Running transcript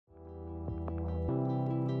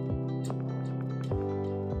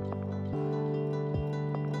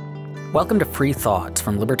Welcome to Free Thoughts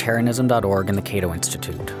from Libertarianism.org and the Cato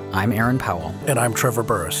Institute. I'm Aaron Powell. And I'm Trevor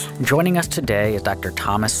Burrus. Joining us today is Dr.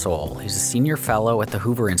 Thomas Sowell. He's a senior fellow at the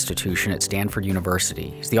Hoover Institution at Stanford University.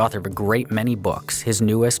 He's the author of a great many books. His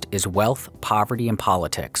newest is Wealth, Poverty, and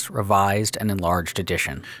Politics, Revised and Enlarged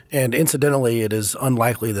edition. And incidentally, it is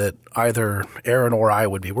unlikely that either Aaron or I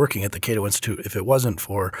would be working at the Cato Institute if it wasn't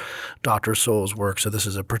for Dr. Sowell's work. So this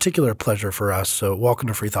is a particular pleasure for us. So welcome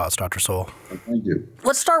to Free Thoughts, Dr. Sowell. Thank you.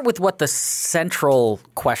 Let's start with what the central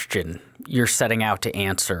question you're setting out to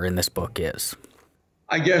answer in this book is.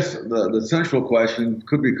 I guess the central question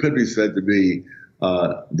could be said to be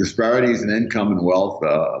disparities in income and wealth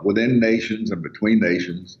within nations and between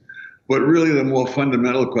nations. But really the more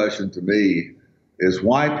fundamental question to me is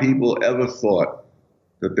why people ever thought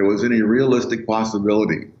that there was any realistic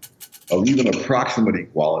possibility of even approximate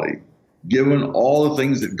equality, given all the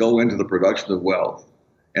things that go into the production of wealth,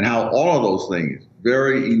 and how all of those things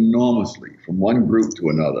vary enormously from one group to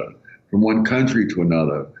another, from one country to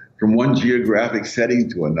another, from one geographic setting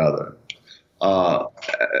to another.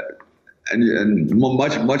 And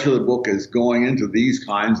much of the book is going into these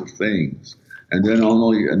kinds of things. And then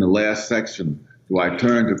only in the last section do I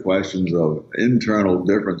turn to questions of internal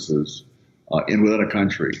differences within a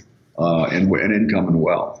country in income and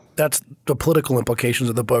wealth. That's the political implications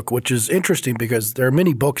of the book, which is interesting because there are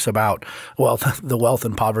many books about the wealth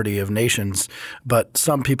and poverty of nations. But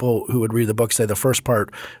some people who would read the book say the first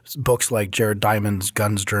part, books like Jared Diamond's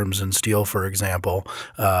Guns, Germs, and Steel, for example,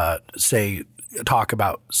 talk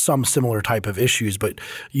about some similar type of issues. But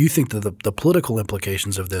you think that the political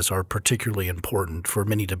implications of this are particularly important for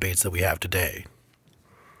many debates that we have today.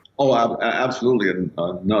 Oh, absolutely, and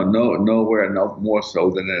nowhere more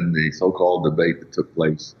so than in the so-called debate that took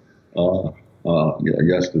place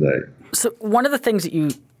yesterday. So one of the things that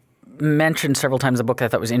you mentioned several times in the book that I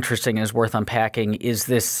thought was interesting and is worth unpacking is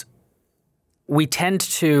this: we tend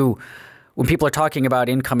to, when people are talking about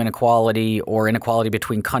income inequality or inequality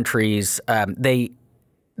between countries, they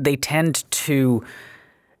tend to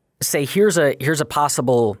say here's a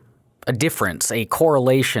possible difference, a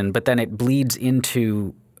correlation, but then it bleeds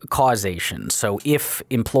into causation. So if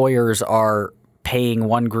employers are paying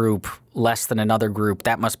one group less than another group,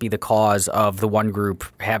 that must be the cause of the one group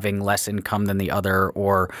having less income than the other.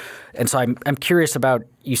 And so I'm curious about,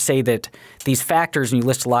 you say that these factors, and you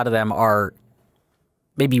list a lot of them, are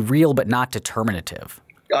maybe real but not determinative.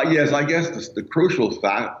 Yes, I guess the crucial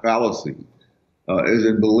fallacy is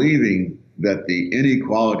in believing that the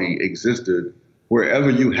inequality existed wherever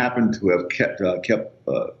you happen to have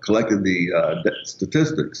collected the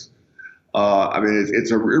statistics.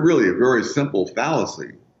 It's really a very simple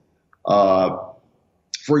fallacy.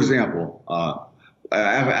 For example,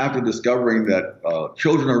 after discovering that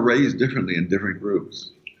children are raised differently in different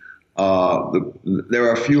groups, there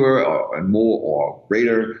are fewer and more or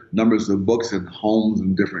greater numbers of books and homes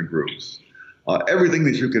in different groups. Everything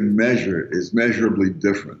that you can measure is measurably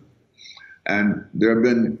different. And there have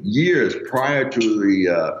been years prior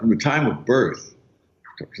to from the time of birth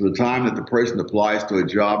to the time that the person applies to a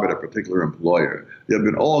job at a particular employer. There have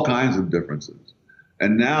been all kinds of differences.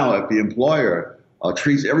 And now if the employer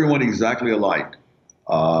treats everyone exactly alike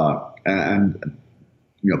and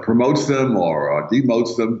promotes them or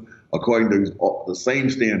demotes them according to the same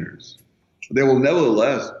standards, there will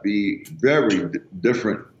nevertheless be very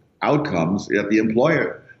different outcomes at the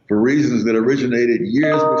employer, for reasons that originated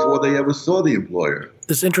years before they ever saw the employer.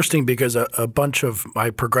 It's interesting because a bunch of my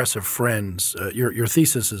progressive friends, your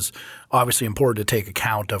thesis is obviously important to take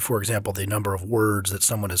account of, for example, the number of words that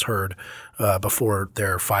someone has heard before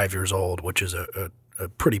they're 5 years old, which is a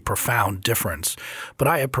pretty profound difference. But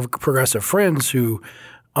I have progressive friends who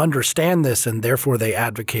understand this, and therefore they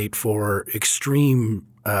advocate for extreme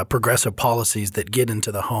progressive policies that get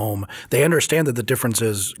into the home. They understand that the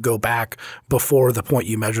differences go back before the point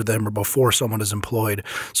you measure them or before someone is employed.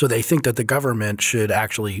 So they think that the government should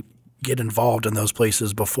actually get involved in those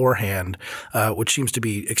places beforehand, which seems to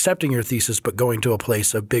be accepting your thesis but going to a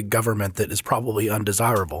place of big government that is probably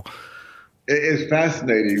undesirable. It's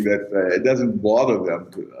fascinating that it doesn't bother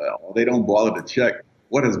them they don't bother to check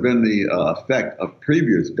what has been the effect of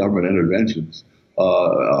previous government interventions,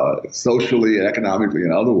 socially, economically,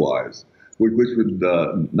 and otherwise, which would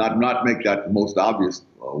not make that the most obvious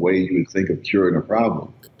way you would think of curing a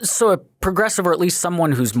problem. So a progressive, or at least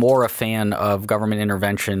someone who's more a fan of government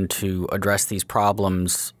intervention to address these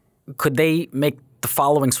problems, could they make the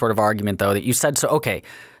following sort of argument, though, that you said, so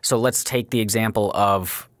let's take the example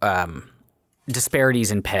of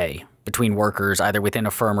disparities in pay between workers, either within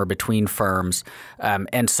a firm or between firms.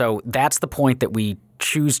 And so that's the point that we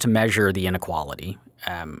choose to measure the inequality.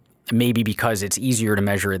 And maybe because it's easier to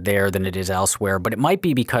measure it there than it is elsewhere, but it might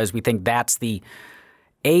be because we think that's the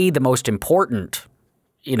most important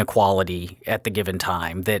inequality at the given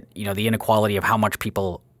time, that, the inequality of how much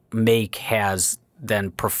people make has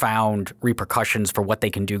then profound repercussions for what they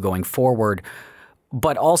can do going forward.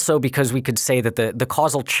 But also because we could say that the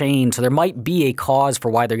causal chain, so there might be a cause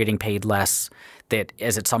for why they're getting paid less, that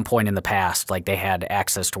as at some point in the past, like they had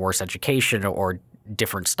access to worse education or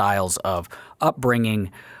different styles of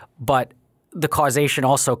upbringing. But the causation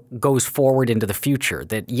also goes forward into the future,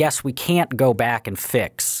 that yes, we can't go back and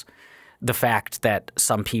fix the fact that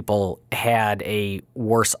some people had a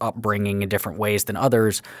worse upbringing in different ways than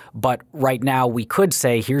others. But right now we could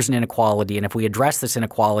say here's an inequality, and if we address this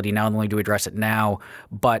inequality, not only do we address it now,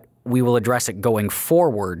 but we will address it going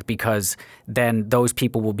forward, because then those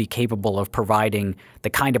people will be capable of providing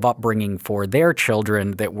the kind of upbringing for their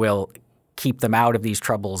children that will keep them out of these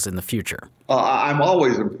troubles in the future. I'm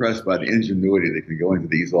always impressed by the ingenuity that can go into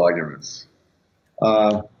these arguments.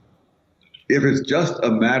 If it's just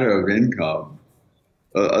a matter of income,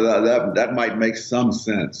 that might make some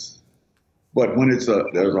sense. But when there's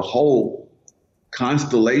a whole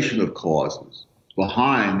constellation of causes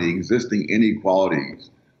behind the existing inequalities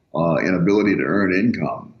in ability to earn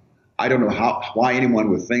income, I don't know why anyone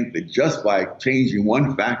would think that just by changing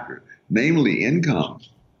one factor, namely income,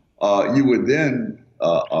 you would then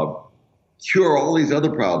cure all these other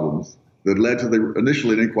problems that led to the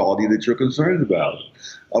initial inequality that you're concerned about.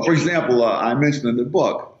 For example, I mentioned in the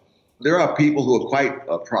book, there are people who are quite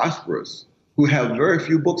prosperous who have very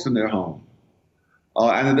few books in their home.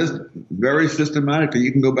 And it is very systematically.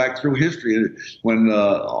 You can go back through history when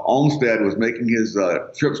Olmsted was making his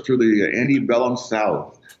trips through the antebellum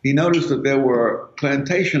South. He noticed that there were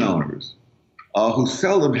plantation owners who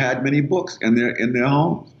seldom had many books in their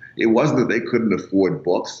homes. It wasn't that they couldn't afford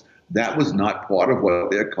books. That was not part of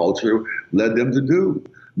what their culture led them to do.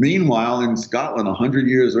 Meanwhile, in Scotland, 100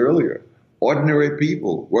 years earlier, ordinary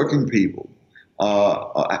people, working people,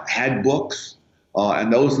 had books,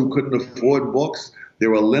 and those who couldn't afford books,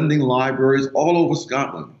 there were lending libraries all over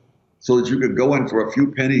Scotland so that you could go in for a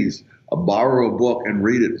few pennies, borrow a book and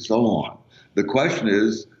read it, and so on. The question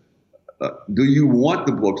is, do you want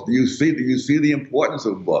the books? Do you see the importance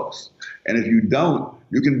of books? And if you don't,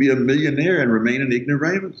 you can be a millionaire and remain an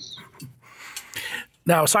ignoramus.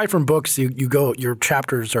 Now, aside from books, your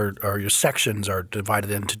chapters or your sections are divided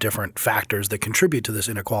into different factors that contribute to this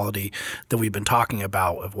inequality that we've been talking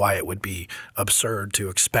about, of why it would be absurd to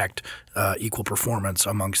expect equal performance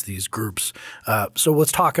amongst these groups. So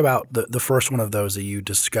let's talk about the first one of those that you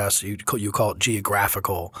discuss. You call it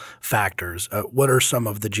geographical factors. What are some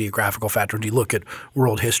of the geographical factors when you look at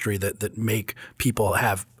world history that make people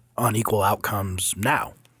have unequal outcomes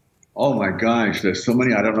now? Oh my gosh, there's so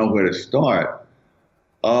many, I don't know where to start.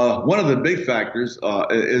 One of the big factors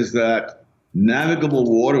is that navigable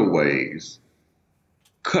waterways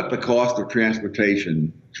cut the cost of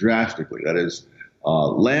transportation drastically. That is,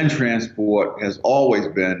 land transport has always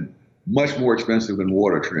been much more expensive than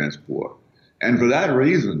water transport. And for that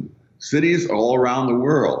reason, cities all around the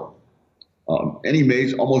world,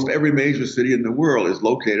 almost every major city in the world is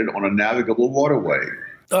located on a navigable waterway.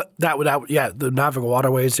 The navigable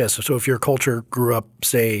waterways, yes. So if your culture grew up,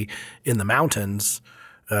 say, in the mountains,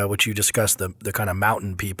 which you discussed, the kind of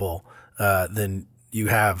mountain people, then you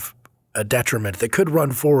have a detriment that could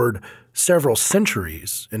run forward several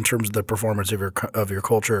centuries in terms of the performance of your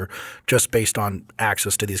culture, just based on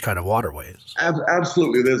access to these kind of waterways.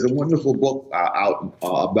 Absolutely. There's a wonderful book out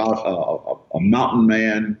about a mountain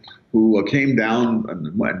man who came down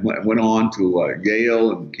and went on to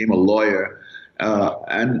Yale and became a lawyer.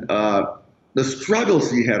 And the struggles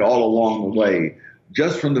he had all along the way,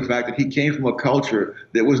 just from the fact that he came from a culture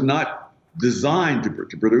that was not designed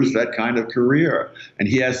to produce that kind of career. And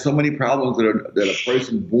he has so many problems that a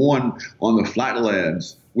person born on the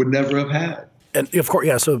flatlands would never have had. And of course,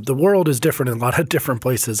 yeah. So the world is different in a lot of different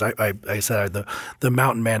places. I said the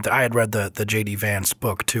mountain man. I had read the J.D. Vance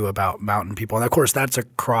book too about mountain people, and of course that's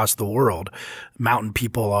across the world. Mountain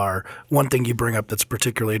people are one thing you bring up that's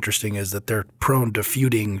particularly interesting is that they're prone to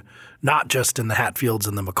feuding, not just in the Hatfields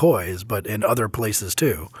and the McCoys, but in other places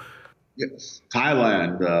too. Yes,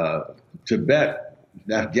 Thailand, Tibet,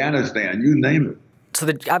 Afghanistan, you name it. So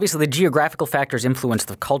obviously the geographical factors influence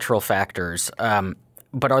the cultural factors.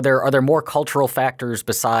 But are there more cultural factors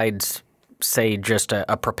besides, say, just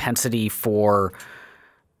a propensity for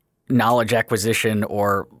knowledge acquisition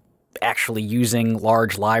or actually using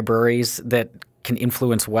large libraries that can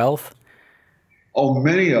influence wealth? Oh,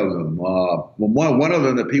 many of them. One of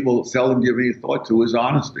them that people seldom give any thought to is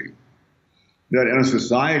honesty. that in a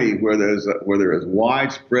society where there is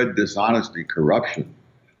widespread dishonesty, corruption,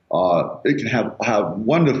 it can have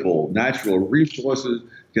wonderful natural resources,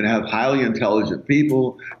 can have highly intelligent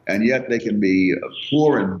people, and yet they can be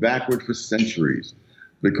poor and backward for centuries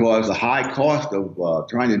because the high cost of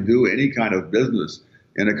trying to do any kind of business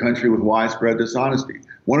in a country with widespread dishonesty.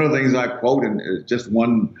 One of the things I quote, and is just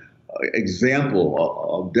one example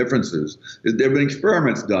of differences, is there have been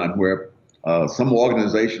experiments done where some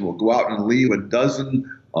organization will go out and leave a dozen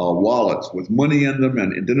wallets with money in them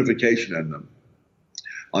and identification in them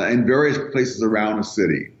in various places around the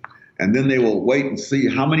city. And then they will wait and see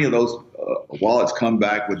how many of those wallets come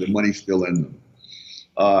back with the money still in them.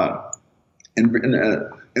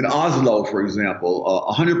 In Oslo, for example,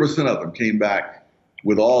 100% of them came back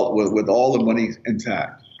with all the money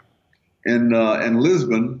intact. In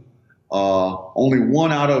Lisbon, only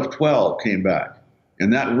 1 out of 12 came back.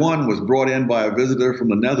 And that one was brought in by a visitor from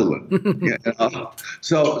the Netherlands.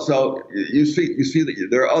 So you see that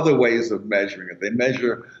there are other ways of measuring it. They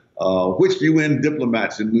measure which UN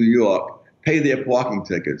diplomats in New York pay their parking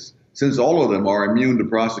tickets, since all of them are immune to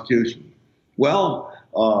prosecution. Well,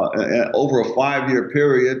 over a 5-year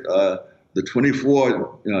period, the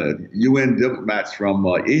 24 UN diplomats from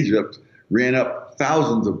Egypt ran up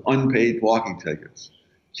thousands of unpaid parking tickets.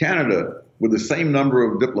 Canada, with the same number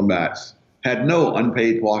of diplomats, had no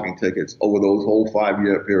unpaid parking tickets over those whole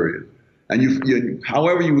 5-year period. And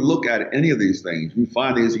however you look at any of these things, you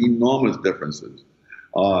find these enormous differences.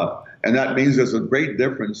 And that means there's a great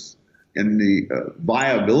difference in the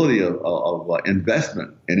viability of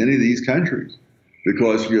investment in any of these countries,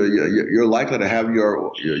 because you're likely to have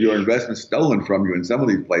your investment stolen from you in some of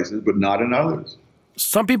these places, but not in others.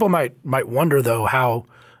 Some people might wonder, though, how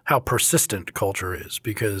persistent culture is,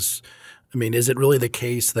 because I mean, is it really the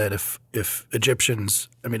case that if Egyptians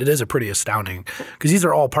 – I mean, it is a pretty astounding – because these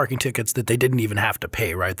are all parking tickets that they didn't even have to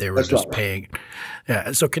pay, right? They were just paying.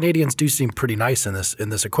 Yeah, so Canadians do seem pretty nice in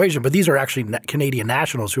this equation, but these are actually Canadian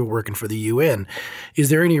nationals who are working for the UN. Is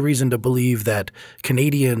there any reason to believe that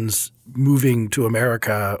Canadians moving to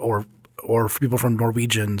America or people from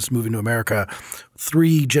Norwegians moving to America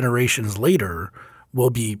 3 generations later will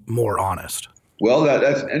be more honest? Well,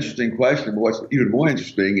 that's an interesting question. But what's even more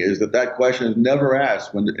interesting is that question is never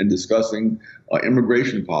asked in discussing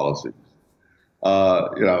immigration policy.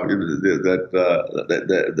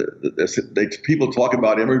 People talk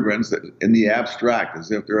about immigrants in the abstract as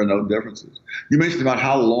if there are no differences. You mentioned about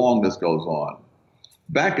how long this goes on.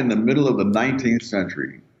 Back in the middle of the 19th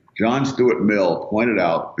century, John Stuart Mill pointed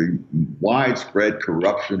out the widespread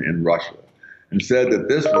corruption in Russia and said that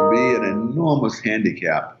this would be an enormous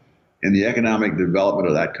handicap in the economic development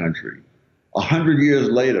of that country. 100 years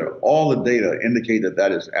later, all the data indicate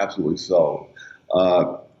that is absolutely so.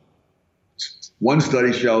 One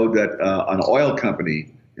study showed that an oil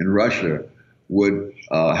company in Russia would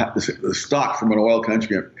the stock from an oil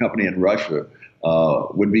company in Russia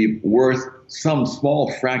would be worth some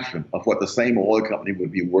small fraction of what the same oil company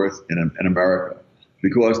would be worth in America,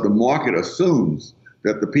 because the market assumes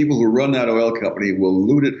that the people who run that oil company will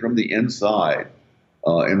loot it from the inside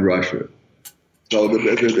in Russia. So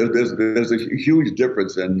there's a huge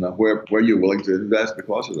difference in where you're willing to invest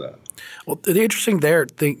because of that. Well, the interesting there's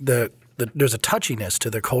a touchiness to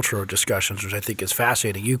the cultural discussions, which I think is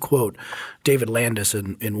fascinating. You quote David Landis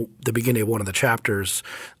in the beginning of one of the chapters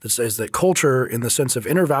that says that culture, in the sense of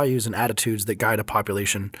inner values and attitudes that guide a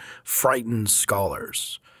population, frightens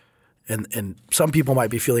scholars. And some people might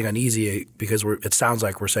be feeling uneasy because it sounds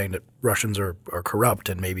like we're saying that Russians are corrupt,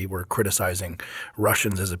 and maybe we're criticizing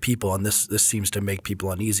Russians as a people, and this seems to make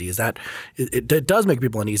people uneasy. It does make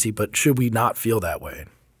people uneasy, but should we not feel that way?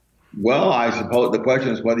 Well, I suppose the question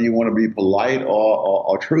is whether you want to be polite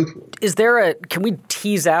or truthful. Can we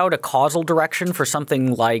tease out a causal direction for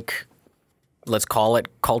something like, let's call it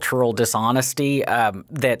cultural dishonesty,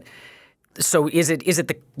 So is it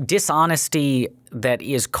the dishonesty that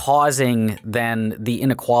is causing then the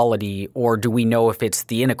inequality, or do we know if it's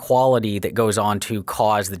the inequality that goes on to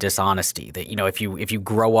cause the dishonesty? That, if you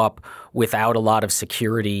grow up without a lot of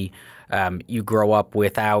security, you grow up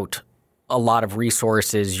without a lot of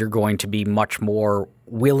resources, you're going to be much more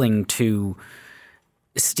willing to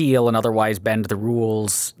steal and otherwise bend the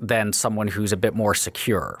rules than someone who's a bit more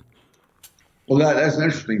secure. Well, that's an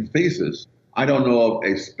interesting thesis. I don't know of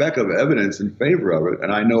a speck of evidence in favor of it,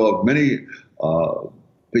 and I know of many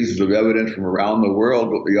pieces of evidence from around the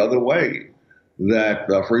world but the other way. That,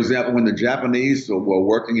 for example, when the Japanese were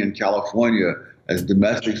working in California as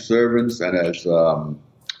domestic servants and as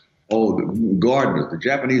gardeners, the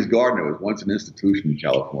Japanese gardener was once an institution in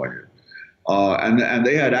California, and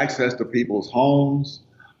they had access to people's homes.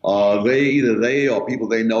 Either they or people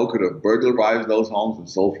they know could have burglarized those homes and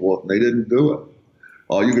so forth, and they didn't do it.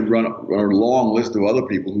 You could run a long list of other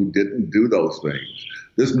people who didn't do those things.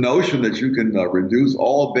 This notion that you can reduce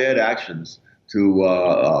all bad actions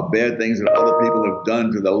to bad things that other people have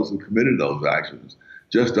done to those who committed those actions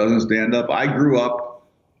just doesn't stand up. I grew up,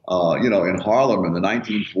 in Harlem in the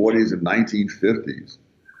 1940s and 1950s,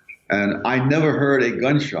 and I never heard a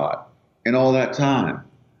gunshot in all that time.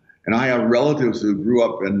 And I have relatives who grew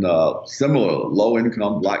up in similar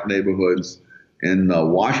low-income black neighborhoods in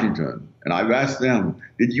Washington. And I've asked them,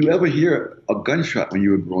 did you ever hear a gunshot when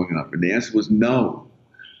you were growing up? And the answer was no.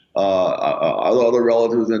 Other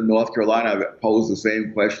relatives in North Carolina have posed the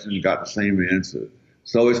same question and got the same answer.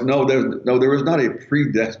 So there is not a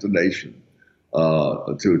predestination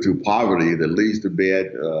to poverty that leads to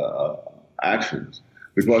bad actions.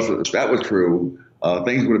 Because if that was true,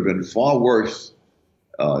 things would have been far worse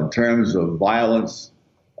in terms of violence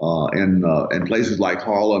in places like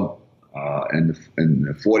Harlem in the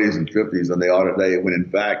 40s and 50s than they are today, when in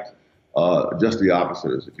fact just the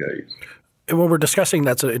opposite is the case. And when we're discussing,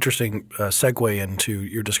 that's an interesting segue into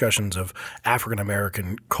your discussions of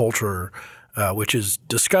African-American culture, which is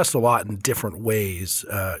discussed a lot in different ways.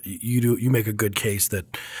 You make a good case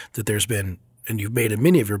that there's been, and you've made in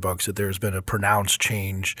many of your books, that there's been a pronounced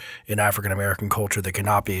change in African-American culture that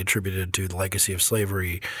cannot be attributed to the legacy of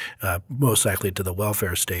slavery, most likely to the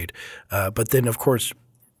welfare state. But then, of course,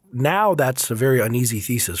 now that's a very uneasy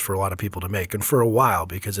thesis for a lot of people to make, and for a while,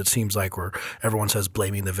 because it seems like everyone says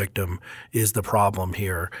blaming the victim is the problem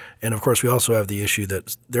here. And of course, we also have the issue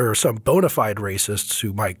that there are some bona fide racists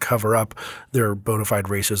who might cover up their bona fide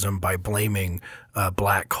racism by blaming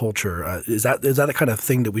black culture. Is that the kind of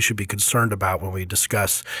thing that we should be concerned about when we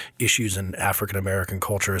discuss issues in African American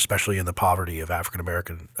culture, especially in the poverty of African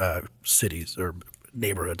American cities or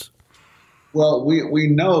neighborhoods? Well, we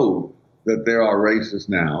know that there are racists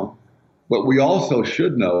now, but we also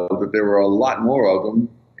should know that there were a lot more of them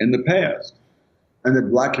in the past, and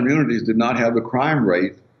that black communities did not have the crime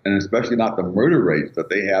rate, and especially not the murder rates that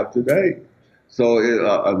they have today. So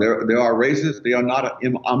there are racists. They are not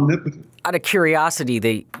omnipotent. Out of curiosity,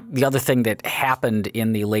 the other thing that happened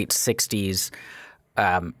in the late 60s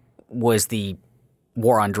was the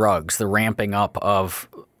war on drugs, the ramping up of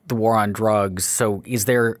the war on drugs. So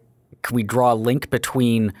can we draw a link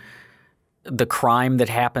between the crime that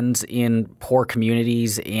happens in poor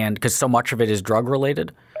communities, and because so much of it is drug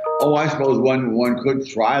related? Oh, I suppose one could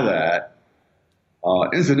try that.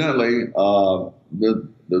 Incidentally,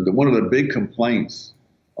 one of the big complaints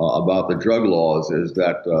about the drug laws is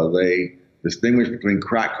that they distinguish between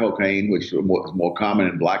crack cocaine, which is more common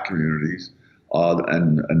in black communities,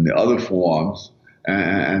 and the other forms,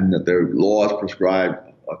 and that their laws prescribe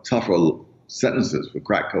tougher sentences for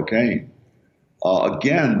crack cocaine.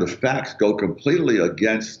 Again, the facts go completely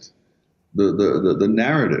against the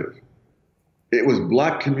narrative. It was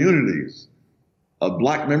black communities,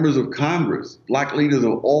 black members of Congress, black leaders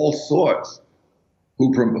of all sorts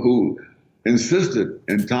who insisted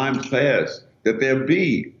in times past that there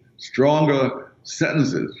be stronger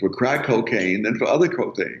sentences for crack cocaine than for other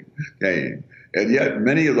cocaine. And yet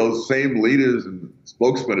many of those same leaders and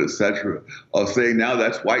spokesmen, et cetera, are saying now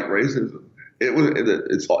that's white racism.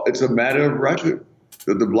 It's a matter of record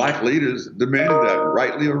that the black leaders demanded that,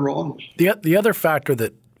 rightly or wrongly. The other factor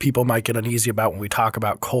that people might get uneasy about when we talk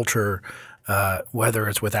about culture, whether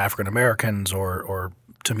it's with African Americans or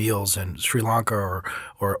Tamils in Sri Lanka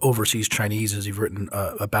or overseas Chinese, as you've written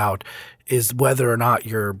about, is whether or not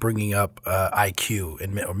you're bringing up IQ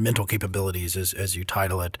and mental capabilities, as you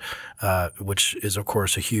title it, which is, of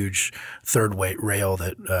course, a huge third rail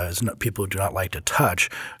that people do not like to touch.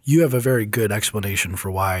 You have a very good explanation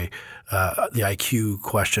for why the IQ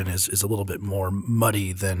question is a little bit more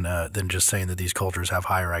muddy than just saying that these cultures have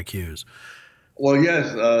higher IQs. Well,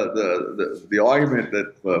 yes, the argument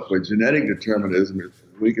that for genetic determinism is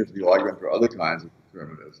as weak as the argument for other kinds of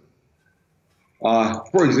determinism.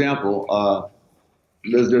 For example,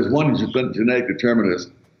 there's one genetic determinist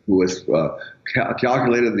who has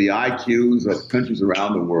calculated the IQs of countries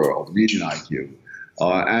around the world, median IQ,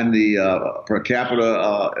 and the per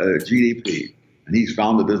capita GDP, and he's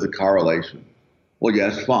found that there's a correlation. Well,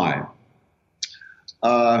 yes, fine.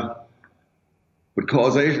 But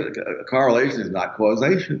correlation is not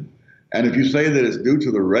causation. And if you say that it's due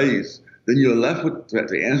to the race, then you're left with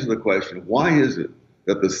to answer the question, why is it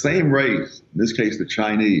that the same race, in this case the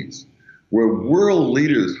Chinese, were world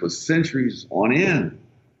leaders for centuries on end,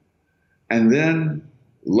 and then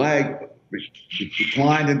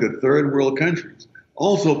declined into third world countries,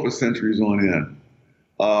 also for centuries on end?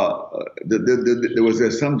 There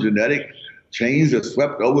was some genetic chains that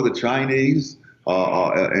swept over the Chinese,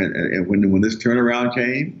 and when this turnaround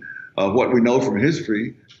came, what we know from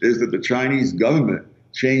history is that the Chinese government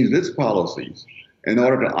changed its policies in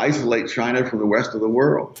order to isolate China from the rest of the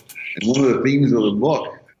world. And one of the themes of the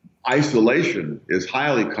book, isolation, is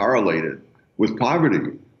highly correlated with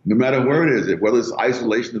poverty, no matter where it is, whether it's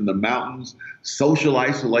isolation in the mountains, social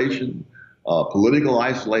isolation, political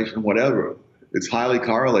isolation, whatever. It's highly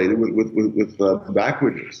correlated with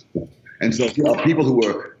backwardness. And so people who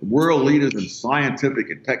were world leaders in scientific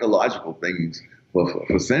and technological things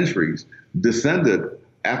for centuries descended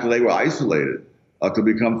after they were isolated to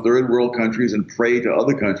become third world countries and prey to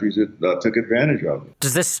other countries that took advantage of it.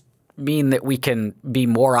 Does this mean that we can be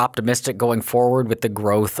more optimistic going forward with the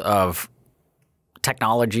growth of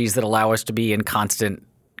technologies that allow us to be in constant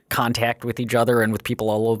contact with each other and with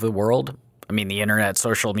people all over the world? I mean, the internet,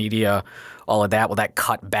 social media, all of that, will that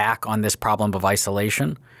cut back on this problem of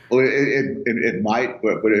isolation? Well, it might,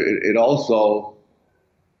 but it also,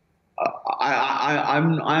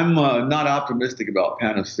 I'm not optimistic about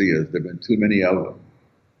panaceas. There have been too many of them.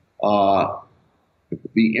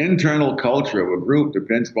 The internal culture of a group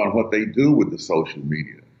depends upon what they do with the social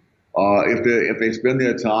media. If they spend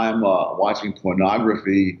their time watching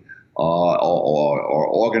pornography or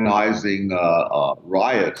organizing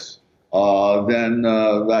riots, then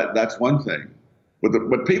that's one thing.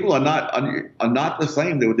 But people are not the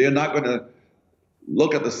same. They're not going to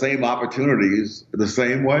look at the same opportunities the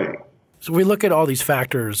same way. So we look at all these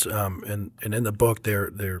factors, and in the book,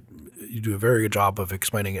 you do a very good job of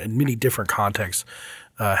explaining in many different contexts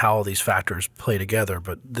how all these factors play together.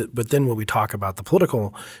 But then when we talk about the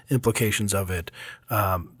political implications of it,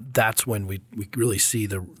 that's when we really see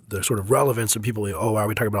the sort of relevance of people. Oh, are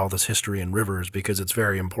we talking about all this history and rivers? Because it's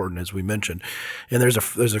very important, as we mentioned. And there's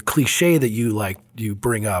a cliche that you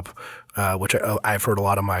bring up, which I've heard a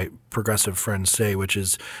lot of my progressive friends say, which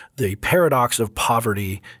is the paradox of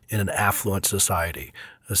poverty in an affluent society.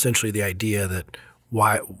 Essentially, the idea that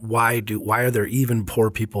why are there even poor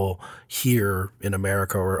people here in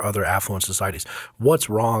America or other affluent societies? What's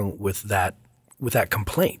wrong with that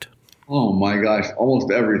complaint? Oh my gosh, almost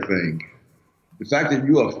everything. The fact that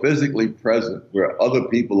you are physically present where other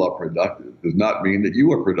people are productive does not mean that you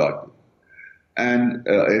are productive. And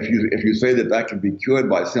if you say that can be cured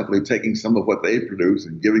by simply taking some of what they produce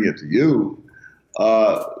and giving it to you,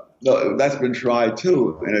 no, that's been tried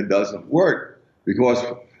too, and it doesn't work, because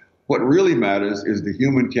what really matters is the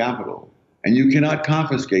human capital, and you cannot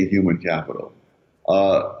confiscate human capital.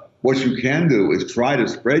 What you can do is try to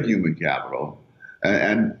spread human capital,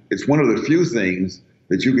 and it's one of the few things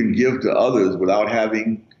that you can give to others without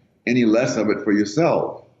having any less of it for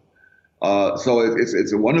yourself. So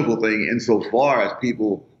it's a wonderful thing insofar as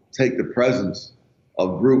people take the presence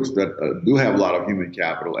of groups that do have a lot of human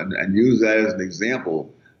capital and use that as an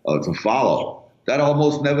example to follow. That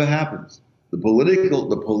almost never happens. The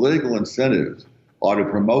political incentives are to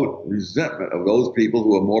promote resentment of those people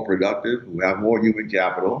who are more productive, who have more human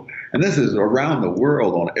capital. And this is around the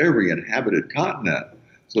world on every inhabited continent.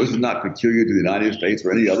 So this is not peculiar to the United States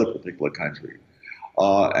or any other particular country.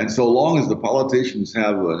 And so long as the politicians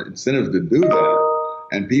have incentives to do that,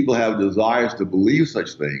 and people have desires to believe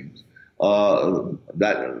such things,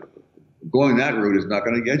 that going that route is not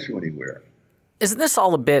going to get you anywhere. Isn't this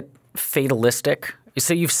all a bit fatalistic?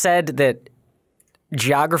 So you've said that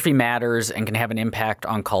geography matters and can have an impact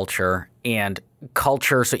on culture, and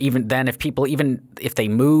culture. So even then, if people, even if they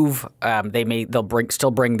move, they'll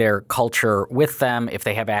still bring their culture with them. If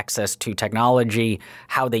they have access to technology,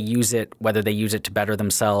 how they use it, whether they use it to better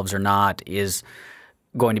themselves or not, is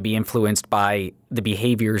going to be influenced by the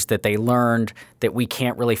behaviors that they learned. That we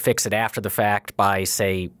can't really fix it after the fact by,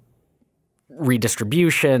 say,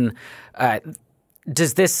 redistribution.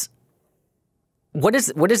 What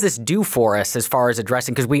does this do for us as far as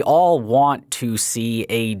addressing? Because we all want to see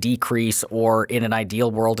a decrease, or in an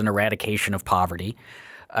ideal world, an eradication of poverty,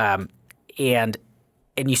 and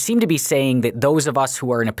you seem to be saying that those of us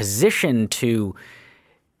who are in a position to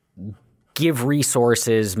give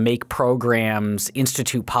resources, make programs,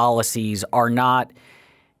 institute policies are not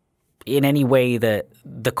in any way the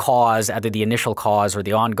cause, either the initial cause or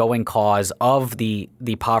the ongoing cause of the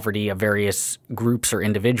poverty of various groups or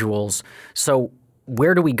individuals. So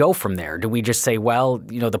where do we go from there? Do we just say, well,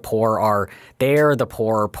 the poor are there, the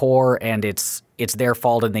poor are poor, and it's their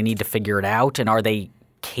fault and they need to figure it out? And are they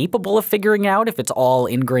capable of figuring out if it's all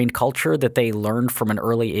ingrained culture that they learned from an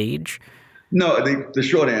early age? No, the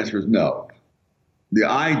short answer is no. The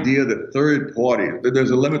idea that third parties,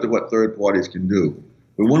 there's a limit to what third parties can do.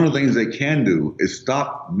 But one of the things they can do is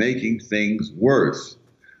stop making things worse.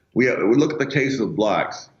 We look at the case of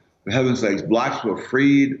blacks. For heaven's sakes, blacks were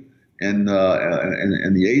freed in the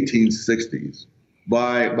 1860s.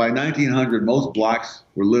 By 1900, most blacks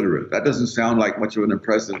were literate. That doesn't sound like much of an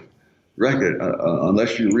impressive record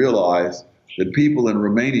unless you realize that people in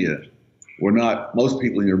Romania were not, most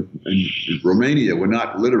people in Romania were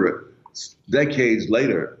not literate decades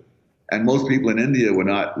later. And most people in India were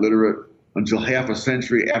not literate until half a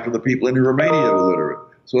century after the people in Romania were literate.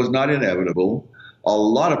 So it's not inevitable. A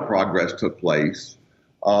lot of progress took place.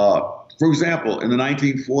 For example, in the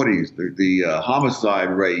 1940s, the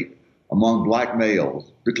homicide rate among black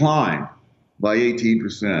males declined by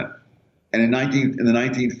 18%. And in the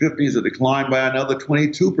 1950s, it declined by another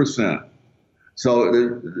 22%. So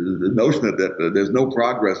the notion that there's no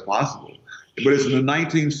progress possible. But it's in the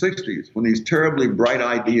 1960s when these terribly bright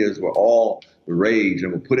ideas were all the rage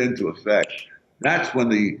and were put into effect. That's when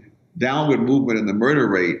the downward movement in the murder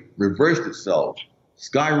rate reversed itself,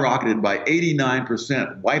 skyrocketed by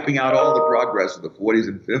 89%, wiping out all the progress of the 40s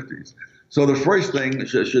and 50s. So the first thing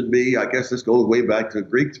should be, I guess this goes way back to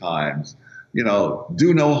Greek times,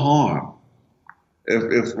 do no harm.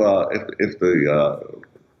 If the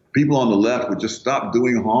people on the left would just stop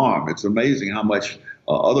doing harm, it's amazing how much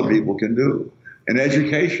other people can do. In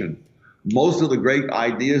education, most of the great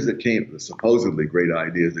ideas that came, supposedly great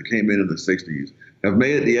ideas that came in the 60s, have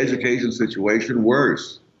made the education situation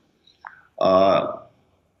worse. But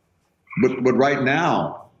right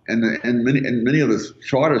now, in many of the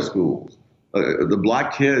charter schools, the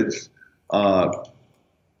black kids are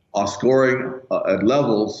scoring at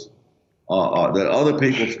levels that other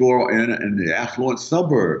people score in the affluent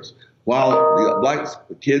suburbs, while the black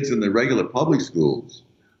kids in the regular public schools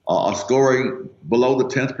are scoring below the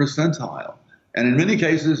 10th percentile. And in many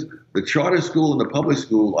cases, the charter school and the public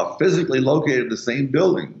school are physically located in the same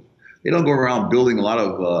building. They don't go around building a lot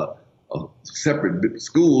of separate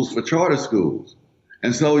schools for charter schools.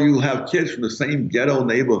 And so you have kids from the same ghetto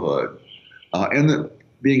neighborhood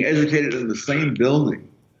being educated in the same building,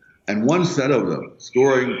 and one set of them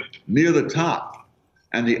scoring near the top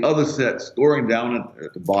and the other set scoring down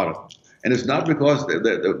at the bottom. And it's not because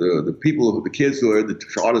the kids who are in the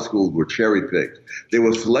charter schools were cherry picked. They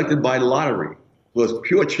were selected by lottery. So it's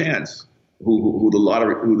pure chance who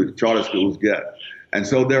the charter schools get. And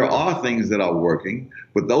so there are things that are working,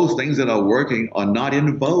 but those things that are working are not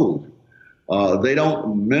in vogue. They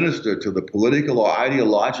don't minister to the political or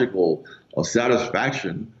ideological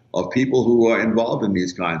satisfaction of people who are involved in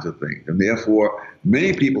these kinds of things. And therefore,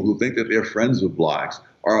 many people who think that they're friends with blacks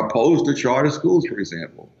are opposed to charter schools, for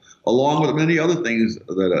example, along with many other things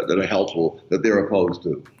that are helpful that they're opposed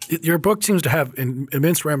to. Your book seems to have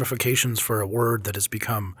immense ramifications for a word that has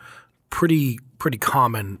become pretty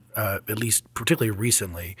common, at least particularly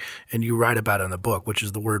recently, and you write about it in the book, which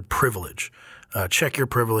is the word privilege. Check your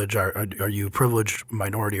privilege. Are you a privileged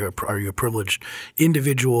minority, or are you a privileged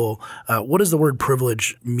individual? What does the word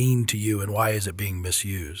privilege mean to you, and why is it being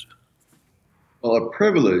misused? Well, a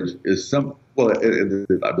privilege is the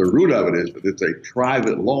root of it is that it's a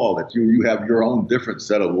private law that you have your own different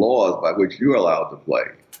set of laws by which you're allowed to play.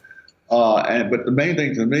 But the main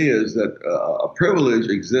thing to me is that a privilege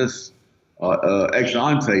exists ex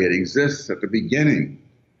ante. It exists at the beginning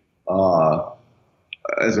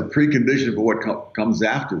as a precondition for what comes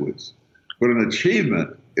afterwards. But an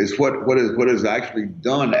achievement is what is actually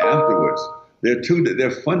done afterwards.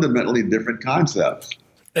 They're fundamentally different concepts.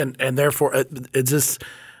 And therefore, does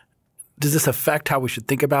this affect how we should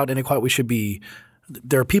think about inequality?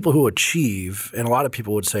 There are people who achieve, and a lot of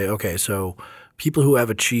people would say, okay, so people who have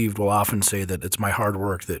achieved will often say that it's my hard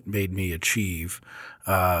work that made me achieve,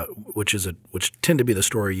 which tend to be the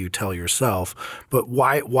story you tell yourself. But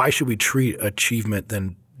why should we treat achievement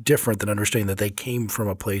then different than understanding that they came from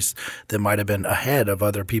a place that might have been ahead of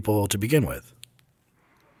other people to begin with?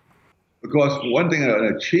 Because one thing,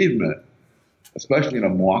 an achievement, especially in a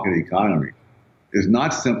market economy, is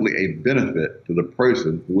not simply a benefit to the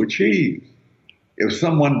person who achieves. If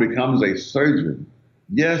someone becomes a surgeon,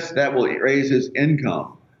 yes, that will raise his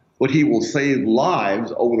income, but he will save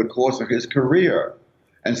lives over the course of his career.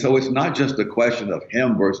 And so it's not just a question of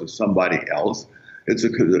him versus somebody else. It's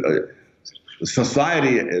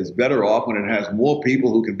society is better off when it has more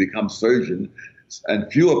people who can become surgeons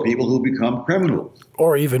and fewer people who become criminals.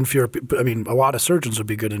 Or even fewer – I mean, a lot of surgeons would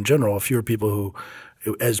be good in general, fewer people who –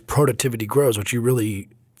 as productivity grows, which you really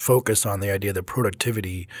focus on the idea that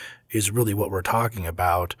productivity is really what we're talking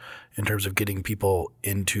about in terms of getting people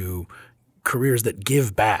into careers that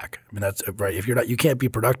give back. I mean, that's right. If you're not – you can't be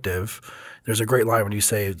productive. There's a great line when you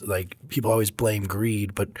say, like, people always blame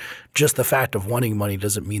greed, but just the fact of wanting money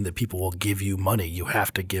doesn't mean that people will give you money. You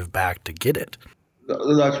have to give back to get it.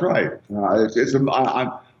 That's right.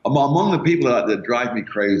 Among the people that drive me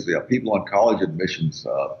crazy are people on college admissions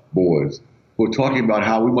boards who are talking about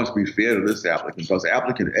how we must be fair to this applicant because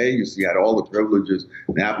applicant A, you see, had all the privileges,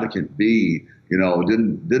 and applicant B,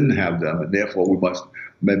 didn't have them, and therefore we must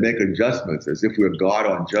make adjustments as if we're God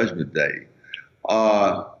on Judgment Day.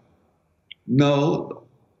 No,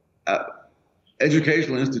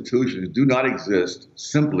 educational institutions do not exist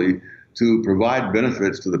simply to provide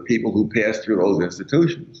benefits to the people who pass through those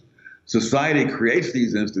institutions. Society creates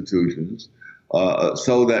these institutions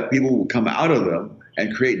so that people will come out of them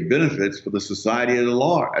and create benefits for the society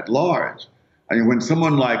at large. I mean, when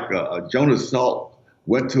someone like Jonas Salk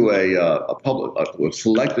went to a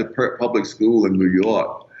selected public school in New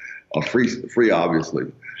York, free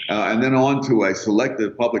obviously, and then on to a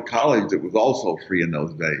selected public college that was also free in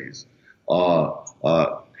those days.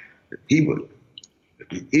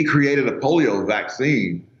 He created a polio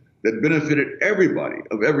vaccine that benefited everybody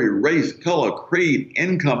of every race, color, creed,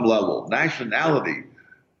 income level, nationality,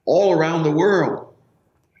 all around the world.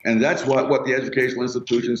 And that's what the educational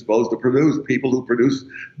institution is supposed to produce, people who produce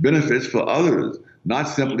benefits for others, not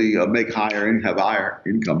simply have higher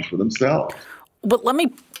incomes for themselves. But let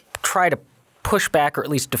me try to push back or at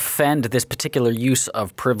least defend this particular use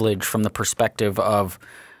of privilege from the perspective of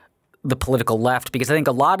the political left, because I think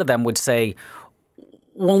a lot of them would say,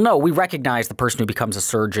 well, no, we recognize the person who becomes a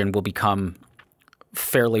surgeon will become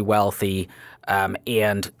fairly wealthy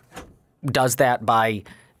and does that by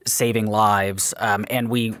saving lives. And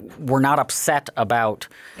we're not upset about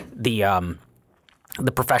the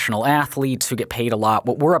professional athletes who get paid a lot.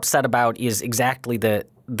 What we're upset about is exactly the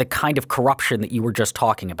kind of corruption that you were just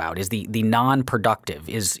talking about, is the non-productive,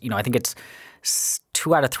 is, I think it's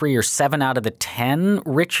 2 out of 3 or 7 out of the 10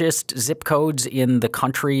 richest zip codes in the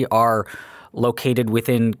country are located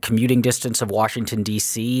within commuting distance of Washington,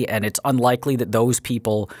 D.C., and it's unlikely that those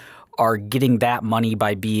people are getting that money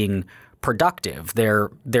by being productive.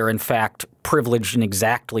 They're in fact privileged in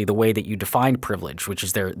exactly the way that you define privilege, which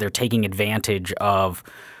is they're taking advantage of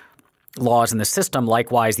laws in the system.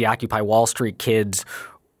 Likewise, the Occupy Wall Street kids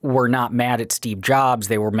were not mad at Steve Jobs.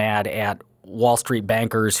 They were mad at Wall Street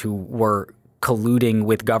bankers who were colluding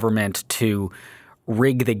with government to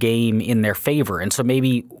rig the game in their favor. And so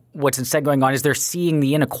maybe what's instead going on is they're seeing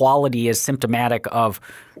the inequality as symptomatic of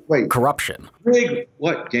corruption. Rig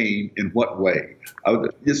what game in what way?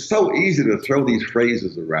 It's so easy to throw these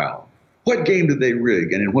phrases around. What game did they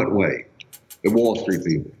rig and in what way? The Wall Street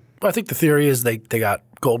people. Well, I think the theory is they got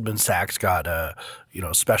Goldman Sachs got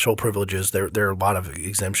special privileges. There are a lot of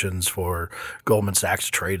exemptions for Goldman Sachs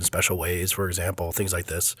to trade in special ways, for example, things like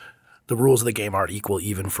this. The rules of the game aren't equal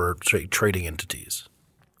even for trading entities.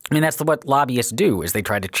 I mean, that's what lobbyists do, is they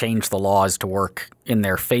try to change the laws to work in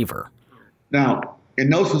their favor. Now, in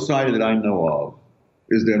no society that I know of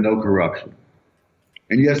is there no corruption.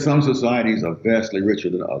 And yet some societies are vastly richer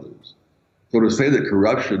than others. So to say that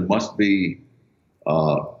corruption must be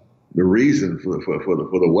the reason for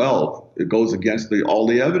the wealth, it goes against all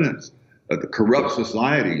the evidence. The corrupt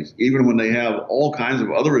societies, even when they have all kinds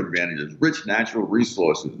of other advantages, rich natural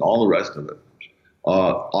resources and all the rest of it,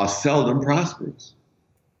 are seldom prosperous.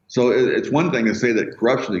 So it's one thing to say that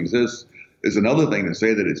corruption exists. It's another thing to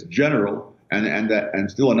say that it's general, and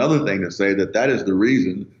still another thing to say that is the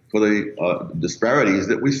reason for the disparities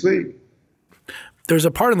that we see. There's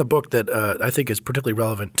a part in the book that I think is particularly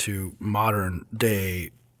relevant to modern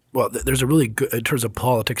day. Well, there's a really good – in terms of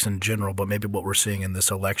politics in general, but maybe what we're seeing in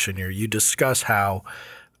this election year, you discuss how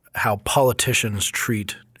politicians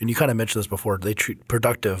treat – and you kind of mentioned this before – they treat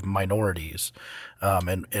productive minorities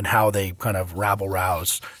and how they kind of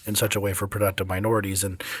rabble-rouse in such a way for productive minorities.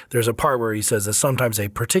 And there's a part where he says that sometimes a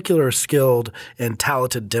particular skilled and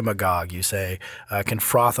talented demagogue, you say, can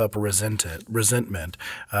froth up resentment.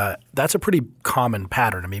 That's a pretty common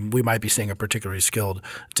pattern. I mean, we might be seeing a particularly skilled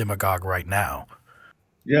demagogue right now.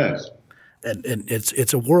 Yes. And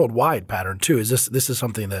it's a worldwide pattern too. Is this is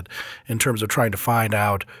something that, in terms of trying to find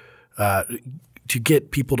out to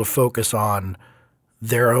get people to focus on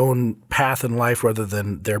their own path in life rather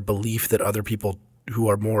than their belief that other people who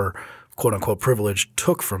are more quote unquote privileged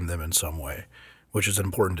took from them in some way, which is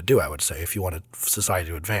important to do, I would say, if you want society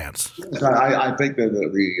to advance. Yes, I think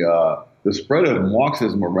that the spread of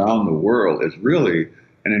Marxism around the world is really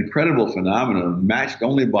an incredible phenomenon matched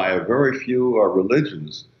only by a very few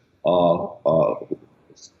religions. The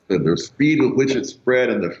speed with which it spread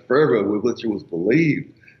and the fervor with which it was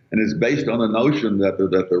believed. And it's based on the notion that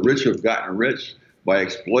the rich have gotten rich by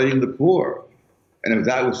exploiting the poor. And if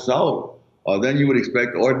that was so, then you would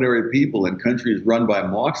expect ordinary people in countries run by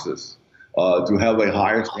Marxists to have a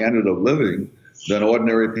higher standard of living than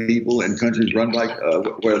ordinary people in countries run by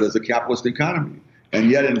where there's a capitalist economy. And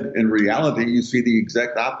yet in reality, you see the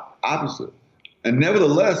exact opposite. And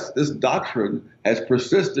nevertheless, this doctrine has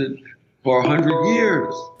persisted for 100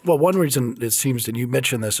 years. Well, one reason it seems that you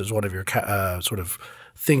mentioned this as one of your sort of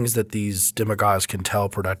things that these demagogues can tell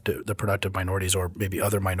the productive minorities or maybe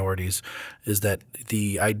other minorities is that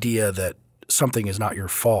the idea that something is not your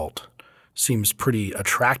fault seems pretty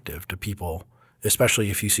attractive to people, especially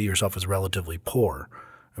if you see yourself as relatively poor.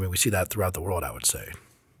 I mean, we see that throughout the world, I would say.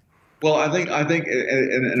 Well, I think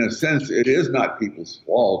in a sense, it is not people's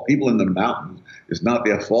fault. People in the mountains, it's not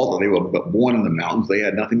their fault that they were born in the mountains. They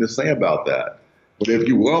had nothing to say about that. But if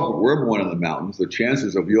you were born in the mountains, the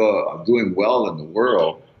chances of your doing well in the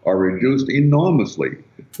world are reduced enormously.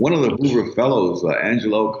 One of the Hoover Fellows,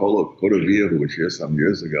 Angelo Codavia, who was here some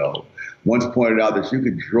years ago, once pointed out that you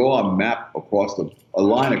could draw a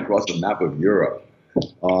line across the map of Europe,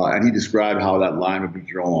 and he described how that line would be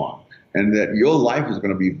drawn. And that your life is going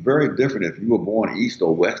to be very different if you were born east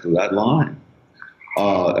or west of that line.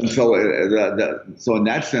 And so in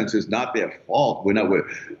that sense, it's not their fault. When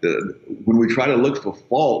we try to look for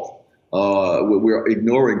fault, we're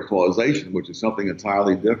ignoring causation, which is something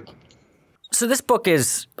entirely different. So this book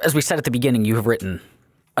is, as we said at the beginning, you have written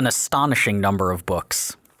an astonishing number of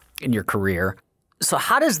books in your career. So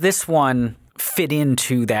how does this one fit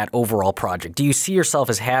into that overall project? Do you see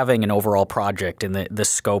yourself as having an overall project in the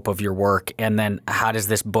scope of your work? And then how does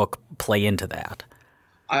this book play into that?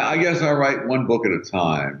 I guess I write one book at a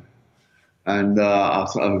time. And a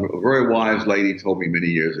very wise lady told me many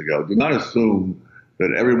years ago, do not assume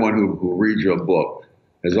that everyone who reads your book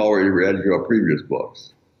has already read your previous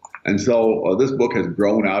books. And so this book has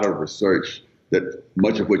grown out of research that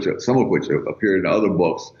some of which have appeared in other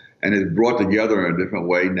books and is brought together in a different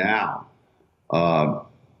way now. But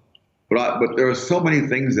there are so many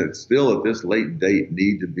things that still at this late date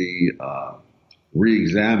need to be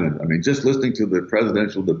re-examined. I mean, just listening to the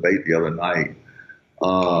presidential debate the other night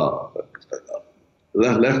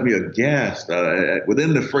left me aghast.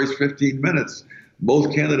 Within the first 15 minutes,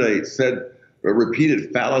 both candidates said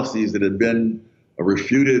repeated fallacies that had been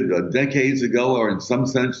refuted decades ago, or in some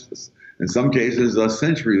cases,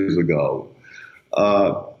 centuries ago.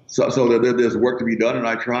 So there's work to be done, and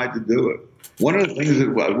I tried to do it. One of the things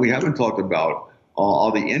that we haven't talked about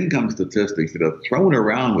are the income statistics that are thrown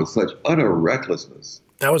around with such utter recklessness.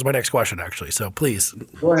 That was my next question, actually. So please.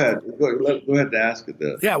 Go ahead. Go ahead and ask it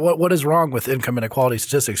then. Yeah. What is wrong with income inequality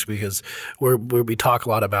statistics? Because we talk a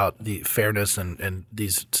lot about the fairness and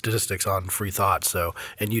these statistics on free thought.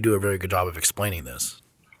 And you do a very good job of explaining this.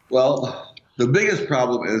 Well, the biggest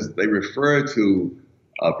problem is they refer to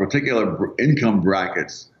particular income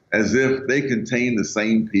brackets as if they contain the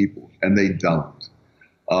same people, and they don't.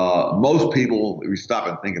 Most people, if you stop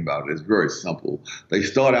and think about it, it's very simple. They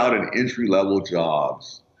start out in entry-level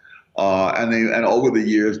jobs, and over the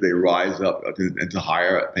years they rise up into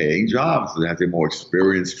higher-paying jobs. They have to have more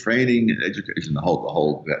experience, training, and education, the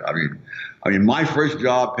whole bit. I mean, my first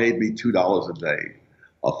job paid me $2 a day.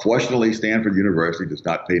 Fortunately, Stanford University does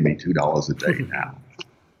not pay me $2 a day now.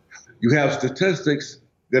 You have statistics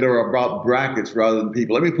that are about brackets rather than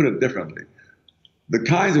people. Let me put it differently. The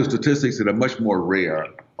kinds of statistics that are much more rare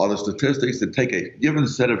are the statistics that take a given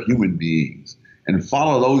set of human beings and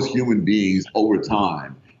follow those human beings over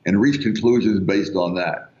time and reach conclusions based on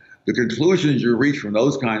that. The conclusions you reach from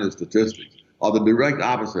those kinds of statistics are the direct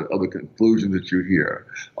opposite of the conclusions that you hear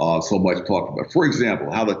so much talked about. For example,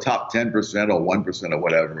 how the top 10% or 1% or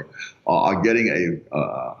whatever are getting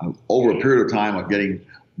over a period of time are getting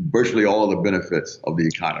virtually all of the benefits of the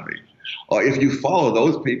economy. If you follow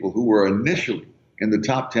those people who were initially in the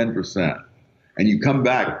top 10%, and you come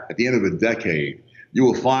back at the end of a decade, you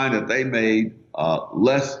will find that they made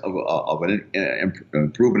less of an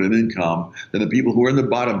improvement in income than the people who are in the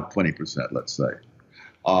bottom 20%, let's say.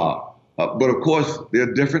 But of course,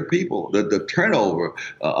 they're different people. The turnover,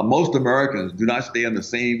 most Americans do not stay in the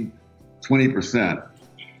same 20%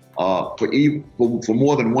 for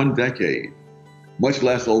more than one decade, much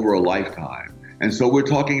less over a lifetime. And so we're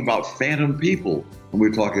talking about phantom people when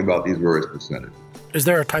we're talking about these various percentages. Is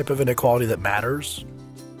there a type of inequality that matters?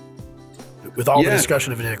 With all the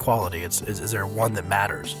discussion of inequality, is there one that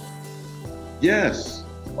matters? Yes,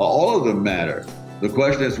 all of them matter. The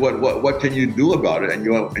question is, what can you do about it? And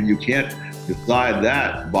you can't decide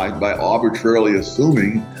that by arbitrarily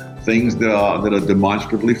assuming things that are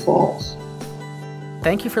demonstrably false.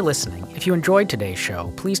 Thank you for listening. If you enjoyed today's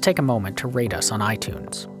show, please take a moment to rate us on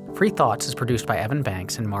iTunes. Free Thoughts is produced by Evan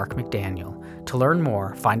Banks and Mark McDaniel. To learn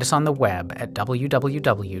more, find us on the web at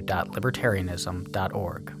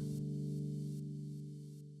www.libertarianism.org.